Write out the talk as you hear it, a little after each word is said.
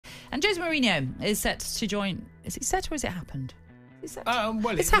And Jose Mourinho is set to join. Is it set or has it happened?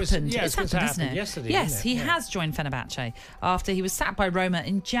 Well, it's happened. Yeah, it's happened, isn't it? Yesterday. Yes, he Yeah. has joined Fenerbahce after he was sacked by Roma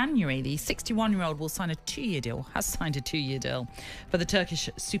in January. The 61-year-old will sign a 2-year deal, has signed a 2-year deal for the Turkish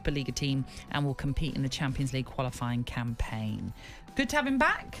Superliga team and will compete in the Champions League qualifying campaign. Good to have him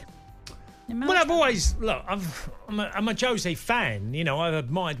back. Well, I've always I'm a Jose fan. You know, I've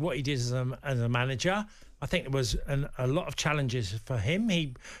admired what he did as a manager. I think there was a lot of challenges for him.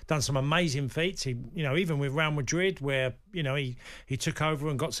 He done some amazing feats. He, even with Real Madrid, where he took over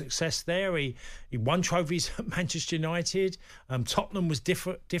and got success there. He won trophies at Manchester United. Tottenham was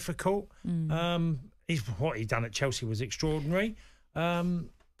difficult. What he done at Chelsea was extraordinary.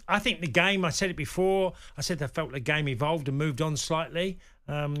 I think the game, I said it before, I felt the game evolved and moved on slightly.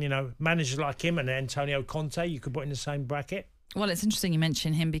 Managers like him and Antonio Conte, you could put in the same bracket. Well, it's interesting you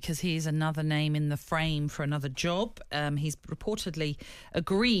mention him because he's another name in the frame for another job. He's reportedly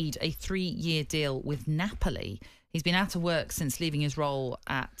agreed a 3-year deal with Napoli. He's been out of work since leaving his role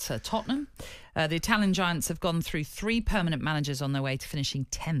at Tottenham. The Italian Giants have gone through 3 permanent managers on their way to finishing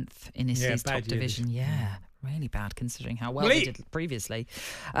 10th in Italy's top division. Yeah, really bad considering how well they did previously.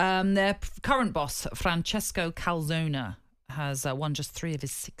 Their current boss, Francesco Calzona, has won just 3 of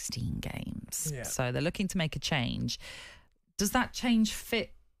his 16 games. Yeah. So they're looking to make a change. Does that change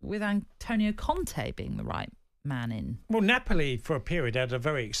fit with Antonio Conte being the right man in? Well, Napoli, for a period, had a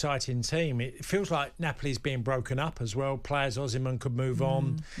very exciting team. It feels like Napoli's being broken up as well. Players, Osimhen could move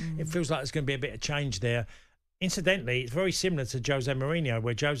on. It feels like there's going to be a bit of change there. Incidentally, it's very similar to Jose Mourinho,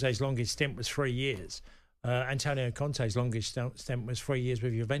 where Jose's longest stint was 3 years. Antonio Conte's longest stint was 3 years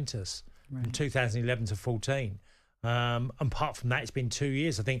with Juventus, from 2011 to 14. Apart from that, it's been 2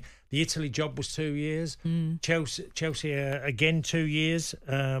 years. I think the Italy job was 2 years. Chelsea again 2 years.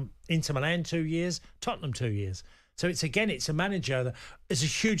 Inter Milan 2 years. Tottenham 2 years. So it's a manager that there's a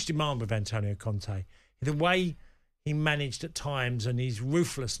huge demand with Antonio Conte. The way he managed at times and his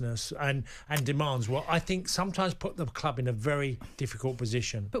ruthlessness and demands, I think sometimes put the club in a very difficult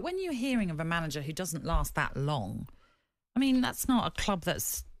position. But when you're hearing of a manager who doesn't last that long, I mean, that's not a club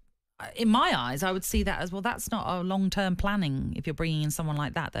that's, in my eyes, I would see that as, well, that's not a long-term planning if you're bringing in someone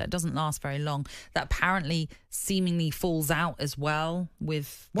like that it doesn't last very long, that apparently seemingly falls out as well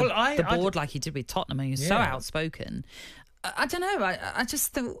with the board, like he did with Tottenham, and he was so outspoken. I don't know. I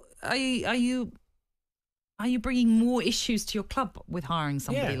just thought, are you bringing more issues to your club with hiring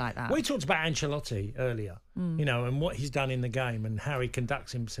somebody like that? We talked about Ancelotti earlier, and what he's done in the game and how he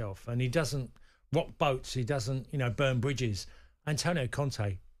conducts himself, and he doesn't rock boats, he doesn't, burn bridges. Antonio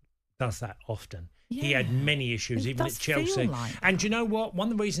Conte does that often. Yeah. He had many issues, even at Chelsea. And do you know what?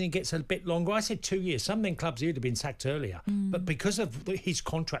 One of the reasons he gets a bit longer, I said 2 years. Some then clubs, he would have been sacked earlier. But because of his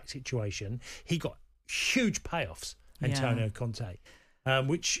contract situation, he got huge payoffs, Antonio Conte.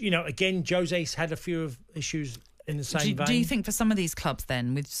 Which, again, Jose's had a few issues in the same vein. Do you think for some of these clubs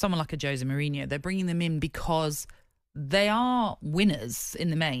then, with someone like a Jose Mourinho, they're bringing them in because they are winners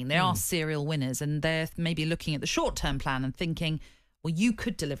in the main. They are serial winners, and they're maybe looking at the short-term plan and thinking, well, you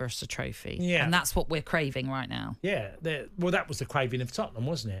could deliver us a trophy. Yeah. And that's what we're craving right now. Yeah. Well, that was the craving of Tottenham,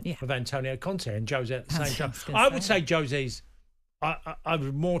 wasn't it? Yeah. With Antonio Conte and Jose at the same time. I would say Jose's... I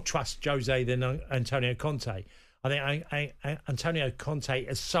would more trust Jose than Antonio Conte. I think Antonio Conte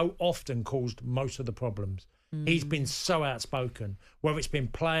has so often caused most of the problems. He's been so outspoken, whether it's been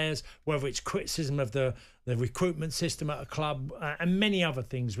players, whether it's criticism of the recruitment system at a club, and many other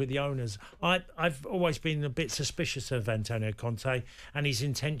things with the owners. I've always been a bit suspicious of Antonio Conte and his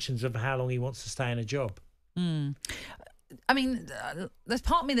intentions of how long he wants to stay in a job. I mean, there's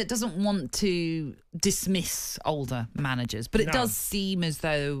part of me that doesn't want to dismiss older managers, but it does seem as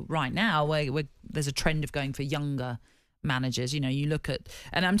though right now there's a trend of going for younger managers. You look at,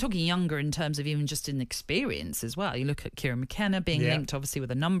 and I'm talking younger in terms of even just in experience as well. You look at Kieran McKenna being linked obviously with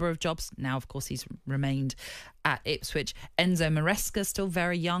a number of jobs. Now, of course, he's remained at Ipswich. Enzo Maresca still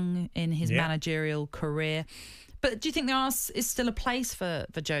very young in his managerial career. But do you think is still a place for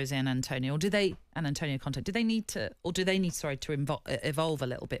Jose and Antonio, or and Antonio Conte? Do they need to evolve a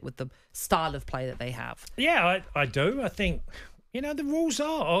little bit with the style of play that they have? Yeah, I do. I think the rules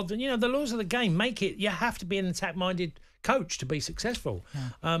the laws of the game make it. You have to be an attack-minded coach to be successful.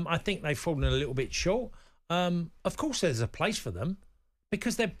 Yeah. I think they've fallen a little bit short. Of course, there's a place for them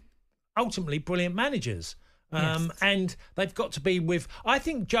because they're ultimately brilliant managers. And they've got to be with... I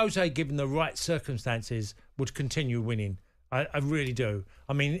think Jose, given the right circumstances, would continue winning. I really do.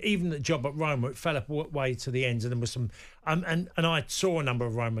 I mean, even the job at Roma, it fell away to the end, and there was some... and I saw a number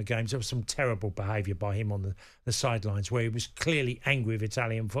of Roma games. There was some terrible behaviour by him on the sidelines where he was clearly angry with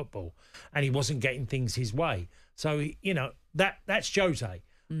Italian football and he wasn't getting things his way. So, that's Jose.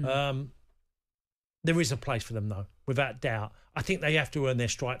 There is a place for them, though, without doubt. I think they have to earn their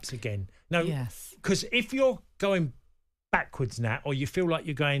stripes again. No, because if you're going backwards now, or you feel like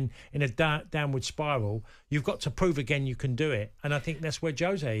you're going in a downward spiral, you've got to prove again you can do it. And I think that's where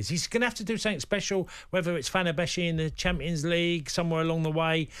Jose is. He's going to have to do something special, whether it's Fenerbahce in the Champions League, somewhere along the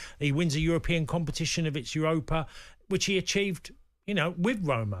way. He wins a European competition if it's Europa, which he achieved, with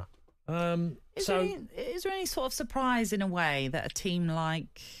Roma. Is there any sort of surprise in a way that a team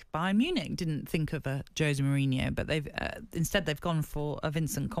like Bayern Munich didn't think of a Jose Mourinho, but instead they've gone for a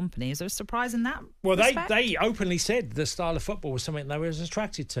Vincent Kompany? Is there a surprise in that? Well, they openly said the style of football was something they were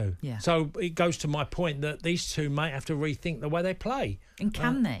attracted to. Yeah. So it goes to my point that these two might have to rethink the way they play. And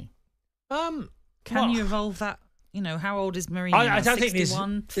can they? Can you evolve that? How old is Mourinho? I don't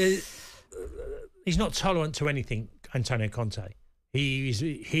 61? think he's not tolerant to anything, Antonio Conte.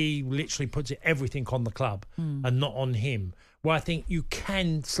 He literally puts everything on the club and not on him. Well, I think you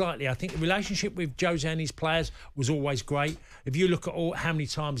can slightly. I think the relationship with Jose and his players was always great. If you look at how many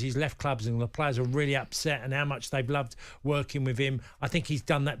times he's left clubs and the players are really upset and how much they've loved working with him, I think he's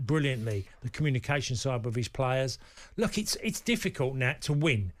done that brilliantly, the communication side with his players. Look, it's difficult now to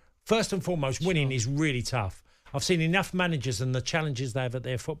win. First and foremost, winning is really tough. I've seen enough managers and the challenges they have at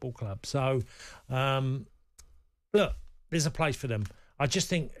their football club. So, look, there's a place for them. I just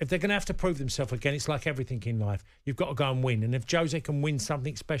think if they're going to have to prove themselves again, it's like everything in life. You've got to go and win. And if Jose can win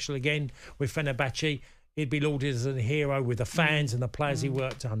something special again with Fenerbahce, he'd be lauded as a hero with the fans and the players he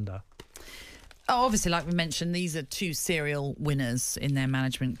worked under. Oh, obviously, like we mentioned, these are two serial winners in their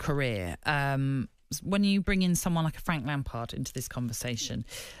management career. When you bring in someone like a Frank Lampard into this conversation,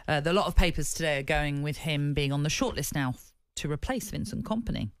 a lot of papers today are going with him being on the shortlist now to replace Vincent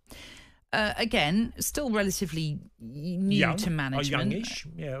Kompany. Again, still relatively new to management. Youngish,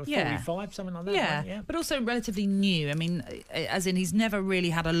 45, something like that. Yeah, right? Yeah, but also relatively new. I mean, as in he's never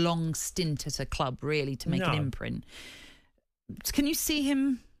really had a long stint at a club, really, to make an imprint. Can you see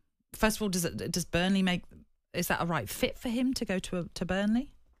him, first of all, does Burnley is that a right fit for him to go to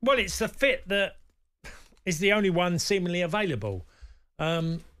Burnley? Well, it's the fit that is the only one seemingly available.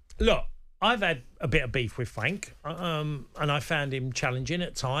 Look, I've had a bit of beef with Frank, and I found him challenging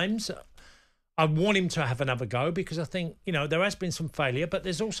at times. I want him to have another go because I think, there has been some failure, but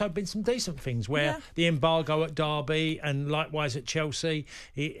there's also been some decent things where the embargo at Derby and likewise at Chelsea,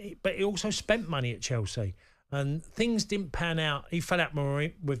 but he also spent money at Chelsea and things didn't pan out. He fell out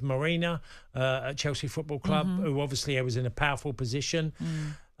with Mourinho at Chelsea Football Club, who obviously was in a powerful position.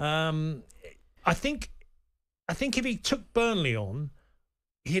 I think if he took Burnley on,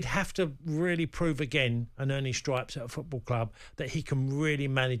 he'd have to really prove again and earn his stripes at a football club that he can really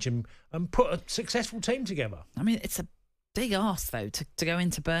manage and put a successful team together. I mean, it's a big ask, though, to go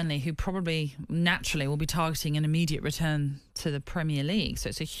into Burnley, who probably naturally will be targeting an immediate return to the Premier League. So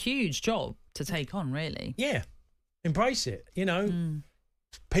it's a huge job to take on, really. Yeah, embrace it.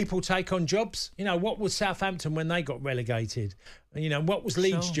 People take on jobs. What was Southampton when they got relegated? What was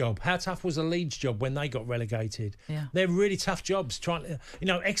Leeds' job? How tough was a Leeds job when they got relegated? Yeah. They're really tough jobs.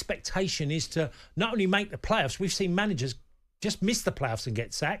 Expectation is to not only make the playoffs. We've seen managers just miss the playoffs and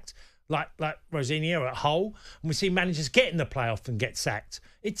get sacked, like Rosinha at Hull. And we see managers get in the playoff and get sacked.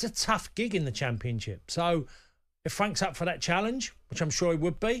 It's a tough gig in the Championship. So if Frank's up for that challenge, which I'm sure he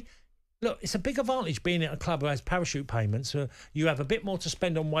would be, look, it's a big advantage being at a club who has parachute payments. You have a bit more to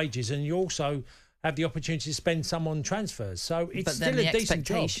spend on wages and you also have the opportunity to spend some on transfers. So it's still a decent job. But then the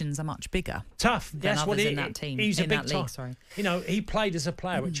expectations are much bigger. Tough. That's what in that team. He's a big league, sorry. He played as a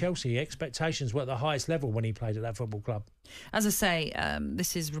player at Chelsea. Expectations were at the highest level when he played at that football club. As I say,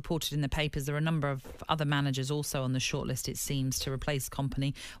 this is reported in the papers. There are a number of other managers also on the shortlist, it seems, to replace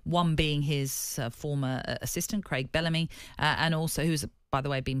Kompany. One being his former assistant, Craig Bellamy, and also who's, by the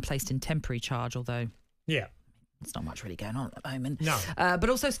way, been placed in temporary charge, although there's not much really going on at the moment. No. But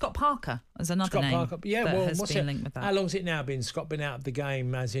also Scott Parker as another name. Parker. Yeah, that well, has been linked with that. How long's it now been? Scott been out of the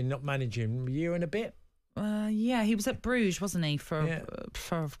game, as in not managing, a year and a bit? He was at Bruges, wasn't he, for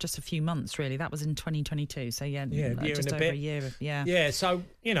just a few months, really. That was in 2022. So, just over a year. Yeah, so,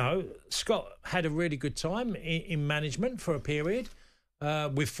 Scott had a really good time in management for a period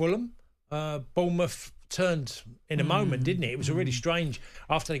with Fulham. Bournemouth turned in a moment, didn't it? It was really strange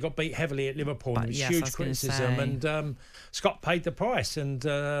after they got beat heavily at Liverpool. But, huge criticism, and Scott paid the price, and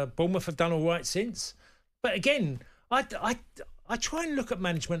Bournemouth have done all right since. But again, I try and look at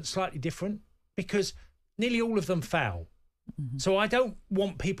management slightly different because nearly all of them fail. So I don't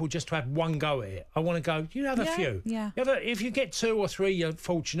want people just to have one go at it. I want to go, you have a few. Yeah. If you get 2 or 3, you're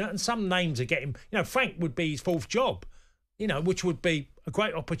fortunate, and some names are getting, Frank would be his 4th job, which would be a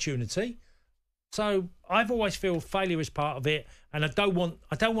great opportunity. So I've always feel failure is part of it, And I don't want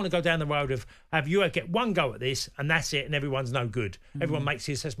to go down the road of have you get one go at this and that's it and everyone's no good. Everyone makes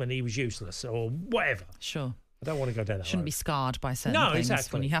the assessment he was useless or whatever. Sure. I don't want to go down that Shouldn't road. be scarred by certain things.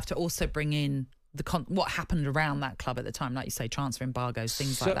 Exactly. When you have to also bring in what happened around that club at the time, like you say, transfer embargoes,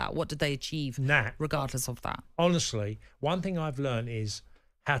 things like that. What did they achieve regardless of that? Honestly, one thing I've learned is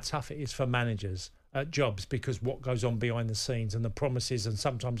how tough it is for managers at jobs because what goes on behind the scenes and the promises and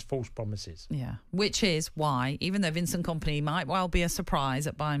sometimes false promises. Yeah, which is why, even though Vincent Kompany might well be a surprise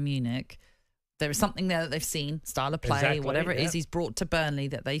at Bayern Munich, there is something there that they've seen, style of play, whatever it is he's brought to Burnley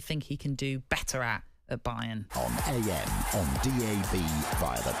that they think he can do better at Bayern. On AM, on DAB,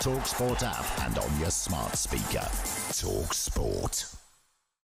 via the talkSPORT app and on your smart speaker. talkSPORT.